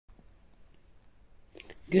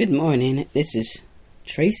Good morning. This is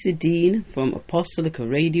Tracy Dean from Apostolic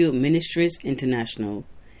Radio Ministries International.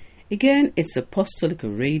 Again, it's Apostolic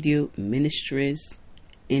Radio Ministries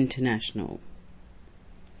International.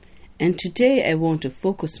 And today I want to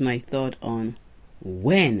focus my thought on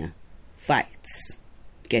when fights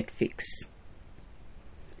get fixed.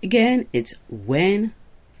 Again, it's when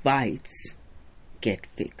fights get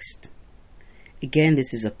fixed. Again,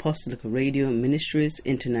 this is Apostolic Radio Ministries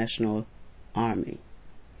International Army.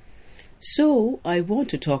 So, I want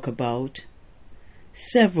to talk about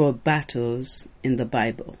several battles in the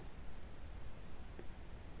Bible.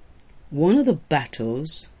 One of the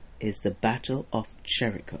battles is the Battle of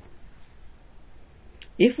Jericho.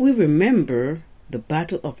 If we remember the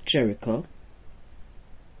Battle of Jericho,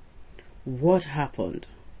 what happened?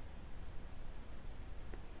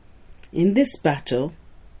 In this battle,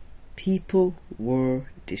 people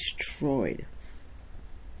were destroyed.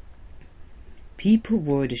 People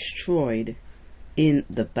were destroyed in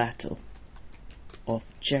the Battle of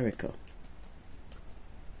Jericho.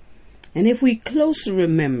 And if we closely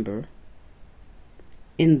remember,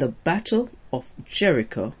 in the Battle of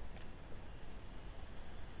Jericho,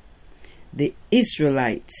 the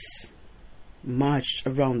Israelites marched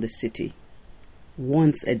around the city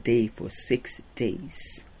once a day for 6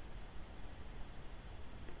 days.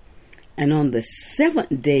 And on the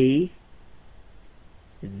 7th day,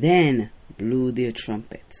 then blew their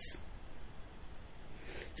trumpets.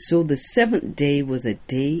 So the 7th day was a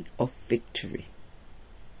day of victory.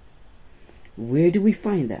 Where do we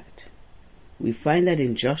find that? We find that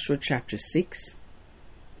in Joshua chapter 6,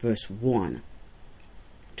 verse 1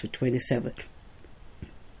 to 27.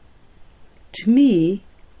 To me,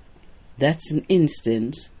 that's an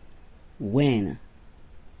instance when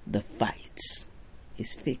the fight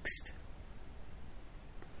is fixed.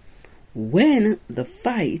 When the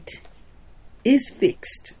fight is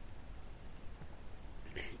fixed,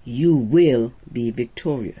 you will be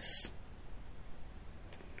victorious.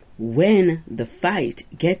 When the fight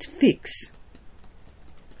gets fixed,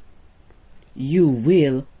 you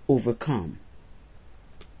will overcome.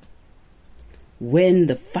 When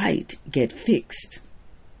the fight gets fixed,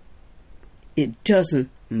 it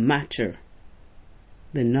doesn't matter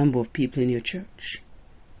the number of people in your church.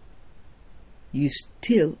 You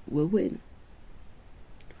still will win.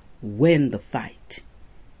 When the fight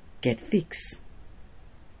get fixed.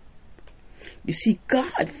 You see,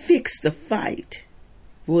 God fixed the fight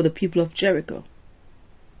for the people of Jericho.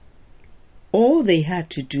 All they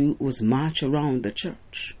had to do was march around the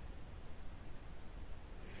church.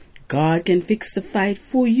 God can fix the fight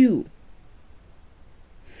for you.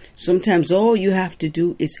 Sometimes all you have to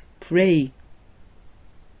do is pray.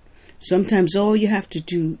 Sometimes all you have to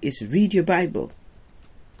do is read your Bible.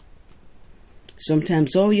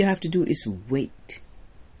 Sometimes all you have to do is wait.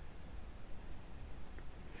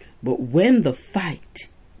 But when the fight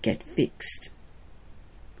gets fixed,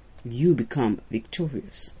 you become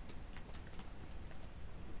victorious.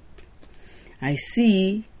 I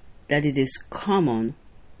see that it is common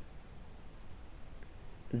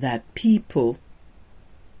that people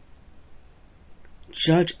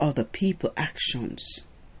judge other people's actions.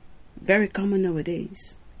 Very common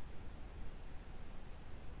nowadays.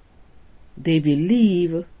 They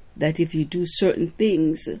believe that if you do certain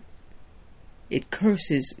things, it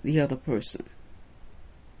curses the other person.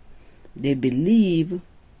 They believe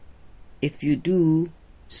if you do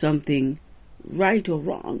something right or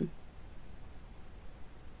wrong,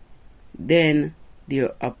 then there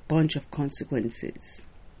are a bunch of consequences.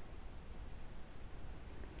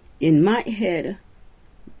 In my head,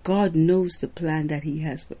 God knows the plan that He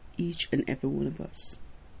has for each and every one of us.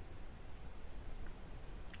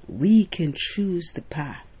 We can choose the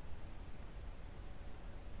path.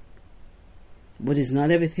 But it's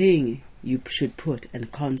not everything you should put a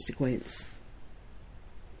consequence.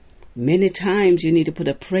 Many times you need to put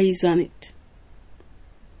a praise on it.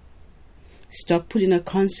 Stop putting a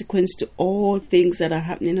consequence to all things that are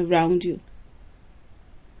happening around you.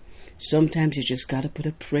 Sometimes you just got to put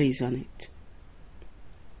a praise on it.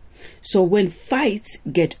 So when fights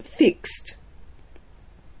get fixed,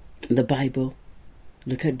 in the Bible,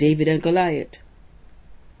 look at David and Goliath.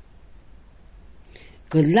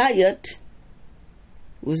 Goliath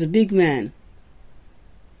was a big man.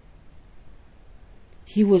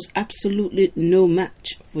 He was absolutely no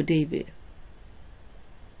match for David.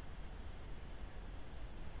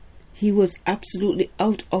 He was absolutely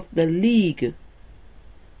out of the league.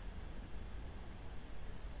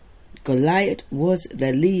 Goliath was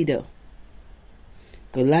the leader.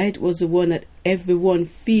 Goliath was the one that everyone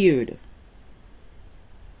feared.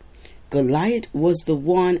 Goliath was the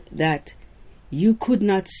one that you could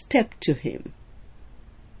not step to him.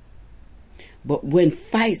 But when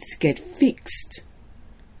fights get fixed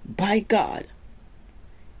by God,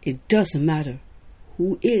 it doesn't matter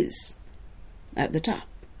who is at the top.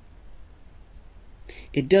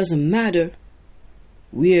 It doesn't matter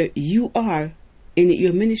where you are in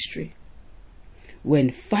your ministry.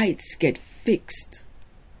 When fights get fixed,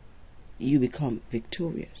 you become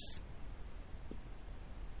victorious.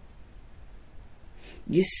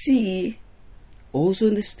 You see, also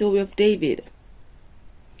in the story of David,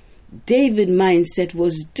 David's mindset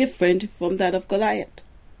was different from that of Goliath.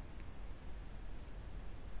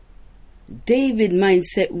 David's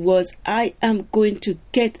mindset was, I am going to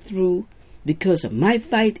get through because my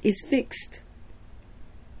fight is fixed.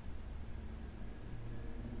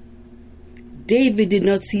 David did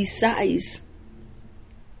not see size.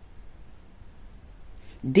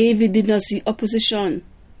 David did not see opposition.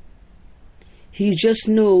 He just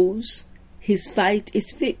knows his fight is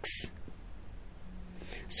fixed.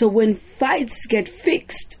 So when fights get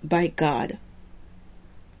fixed by God,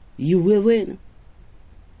 you will win.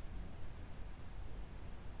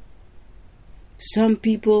 Some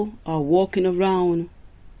people are walking around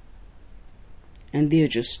and they're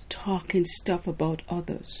just talking stuff about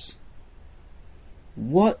others.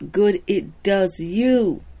 What good it does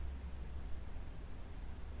you?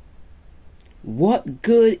 What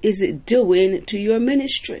good is it doing to your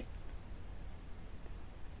ministry?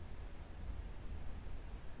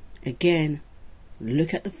 Again,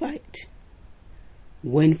 look at the fight.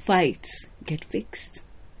 When fights get fixed.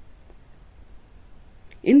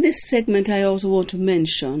 In this segment, I also want to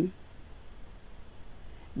mention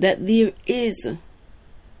that there is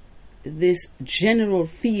this general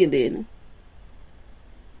feeling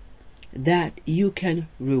that you can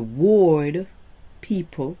reward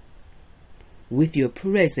people with your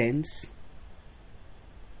presence.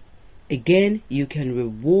 Again, you can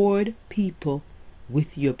reward people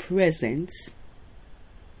with your presence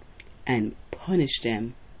and punish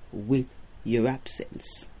them with your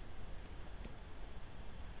absence.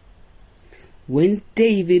 When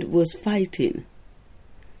David was fighting,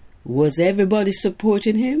 was everybody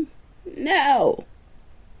supporting him? No.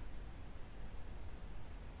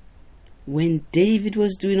 When David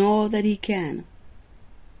was doing all that he can,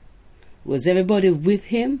 was everybody with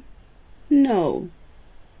him? No.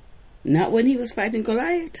 Not when he was fighting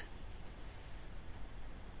Goliath.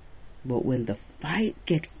 But when the fight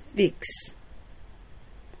gets fixed,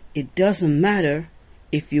 it doesn't matter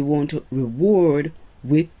if you want to reward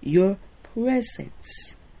with your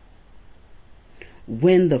presence.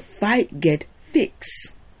 When the fight gets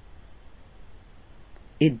fixed,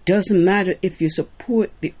 it doesn't matter if you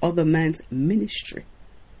support the other man's ministry,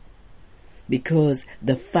 because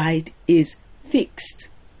the fight is fixed.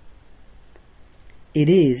 It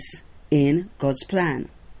is in God's plan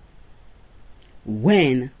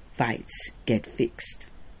when fights get fixed.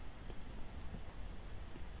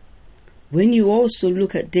 When you also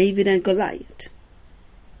look at David and Goliath,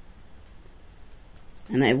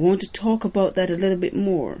 and I want to talk about that a little bit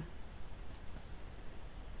more.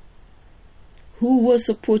 Who was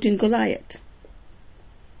supporting Goliath?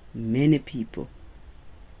 Many people.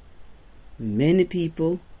 Many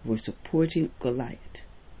people were supporting Goliath.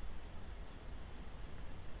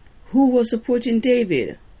 Who was supporting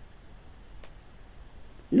David?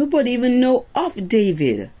 Nobody even know of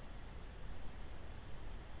David.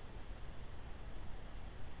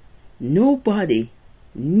 Nobody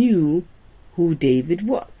knew who David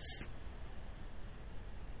was.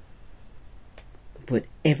 But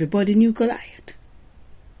everybody knew Goliath.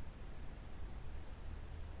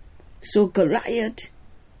 So Goliath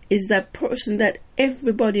is that person that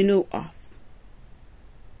everybody know of.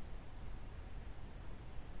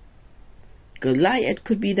 Goliath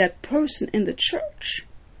could be that person in the church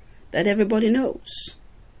that everybody knows.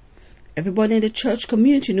 Everybody in the church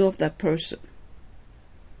community know of that person.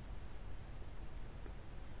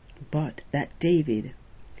 But that David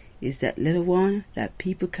is that little one that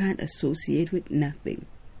people can't associate with nothing.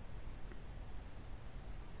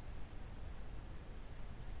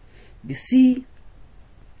 You see,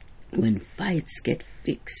 when fights get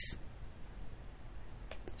fixed,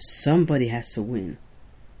 somebody has to win.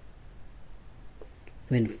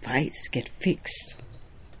 When fights get fixed,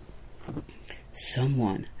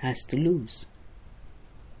 someone has to lose.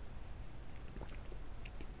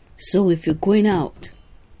 So if you're going out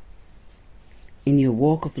in your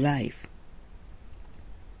walk of life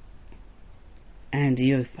and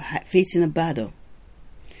you're facing a battle,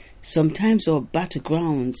 sometimes our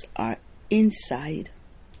battlegrounds are inside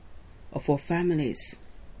of our families.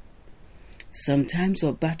 Sometimes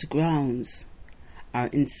our battlegrounds are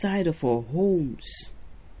inside of our homes.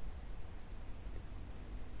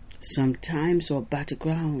 Sometimes our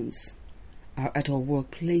battlegrounds are at our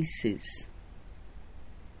workplaces.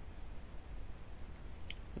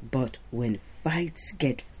 But when fights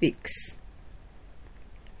get fixed,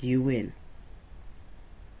 you win.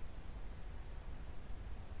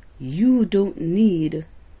 You don't need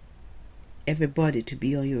everybody to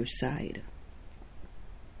be on your side.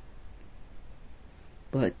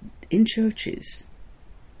 But in churches,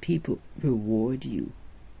 people reward you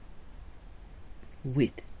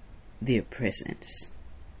with their presence.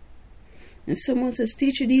 And someone says,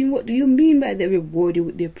 Teacher Dean, what do you mean by they reward you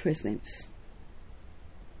with their presence?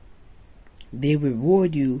 They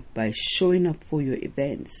reward you by showing up for your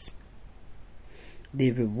events.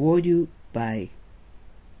 They reward you by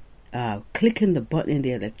clicking the button in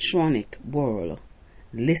the electronic world,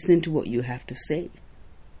 listening to what you have to say.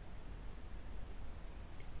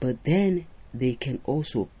 But then they can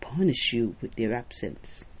also punish you with their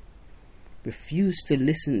absence. Refuse to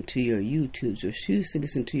listen to your YouTubes, refuse to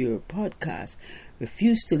listen to your podcasts,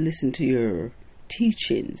 refuse to listen to your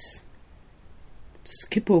teachings.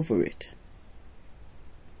 Skip over it.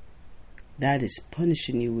 That is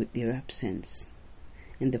punishing you with their absence.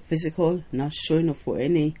 In the physical, not showing up for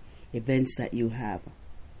any events that you have.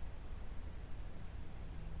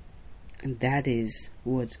 And that is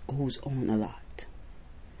what goes on a lot.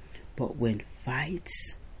 But when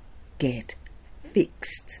fights get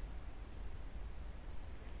fixed,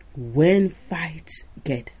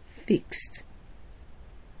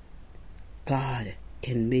 God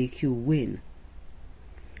can make you win.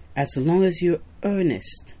 As long as you're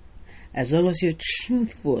earnest, as long as you're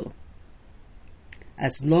truthful,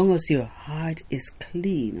 as long as your heart is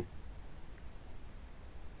clean.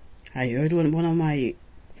 I heard one of my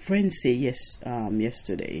friends say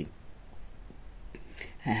yesterday,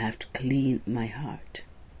 I have to clean my heart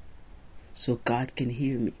so God can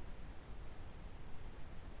hear me.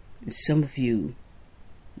 And some of you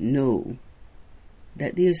know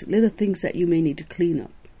that there's little things that you may need to clean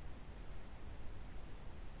up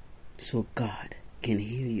so God can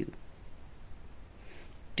hear you.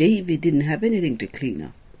 David didn't have anything to clean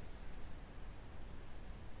up,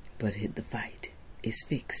 but the fight is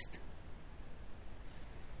fixed.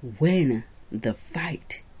 When the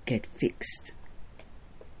fight gets fixed,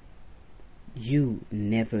 you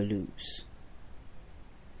never lose.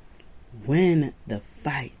 When the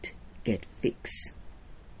fight gets fixed,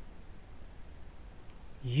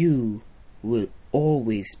 you will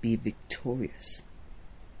always be victorious.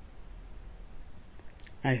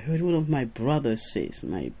 I heard one of my brothers say,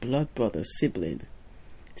 my blood brother sibling,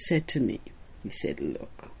 said to me, he said,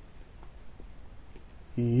 look,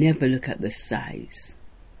 never look at the size.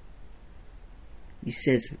 He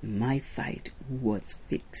says, my fight was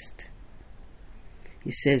fixed.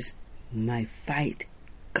 He says, my fight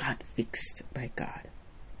got fixed by God.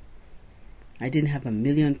 I didn't have 1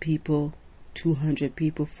 million people, 200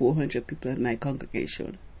 people, 400 people at my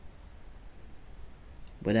congregation.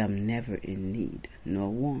 But I'm never in need nor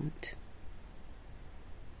want.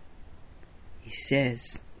 He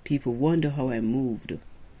says, people wonder how I moved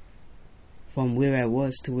from where I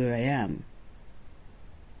was to where I am.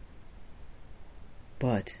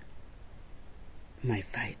 But my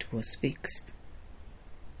fight was fixed.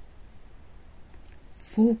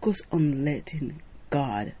 Focus on letting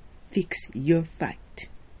God fix your fight.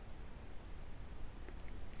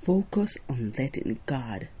 Focus on letting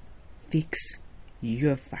God fix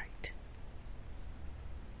your fight.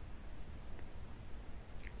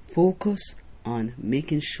 Focus on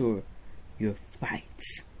making sure your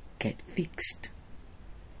fights get fixed.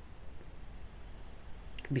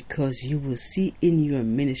 Because you will see in your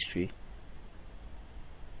ministry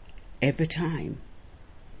every time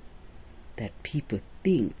that people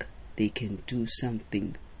think they can do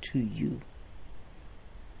something to you.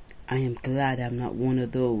 I am glad I'm not one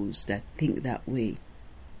of those that think that way.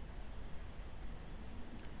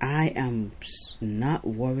 I am not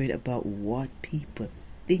worried about what people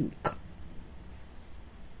think,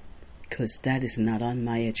 because that is not on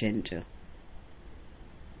my agenda.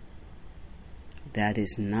 That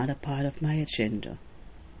is not a part of my agenda.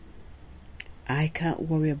 I can't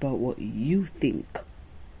worry about what you think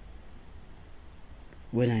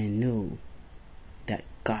when I know that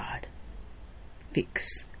God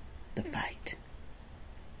fixed the fight.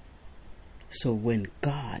 So when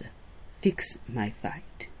God fixed my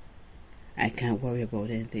fight, I can't worry about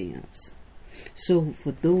anything else. So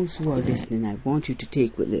for those who are listening, I want you to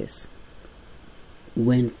take with this.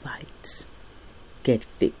 When fights get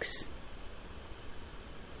fixed,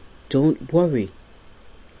 don't worry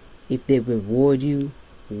if they reward you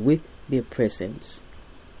with their presence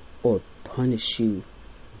or punish you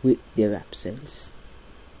with their absence.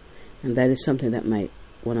 And that is something that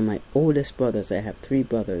one of my oldest brothers, I have 3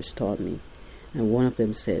 brothers, taught me. And one of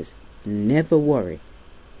them says, never worry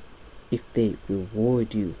if they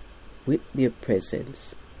reward you with their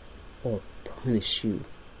presence or punish you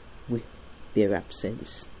with their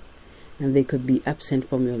absence. And they could be absent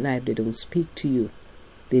from your life. They don't speak to you.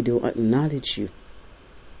 They don't acknowledge you.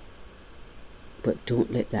 But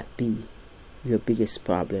don't let that be your biggest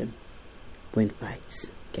problem when fights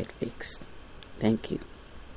get fixed. Thank you.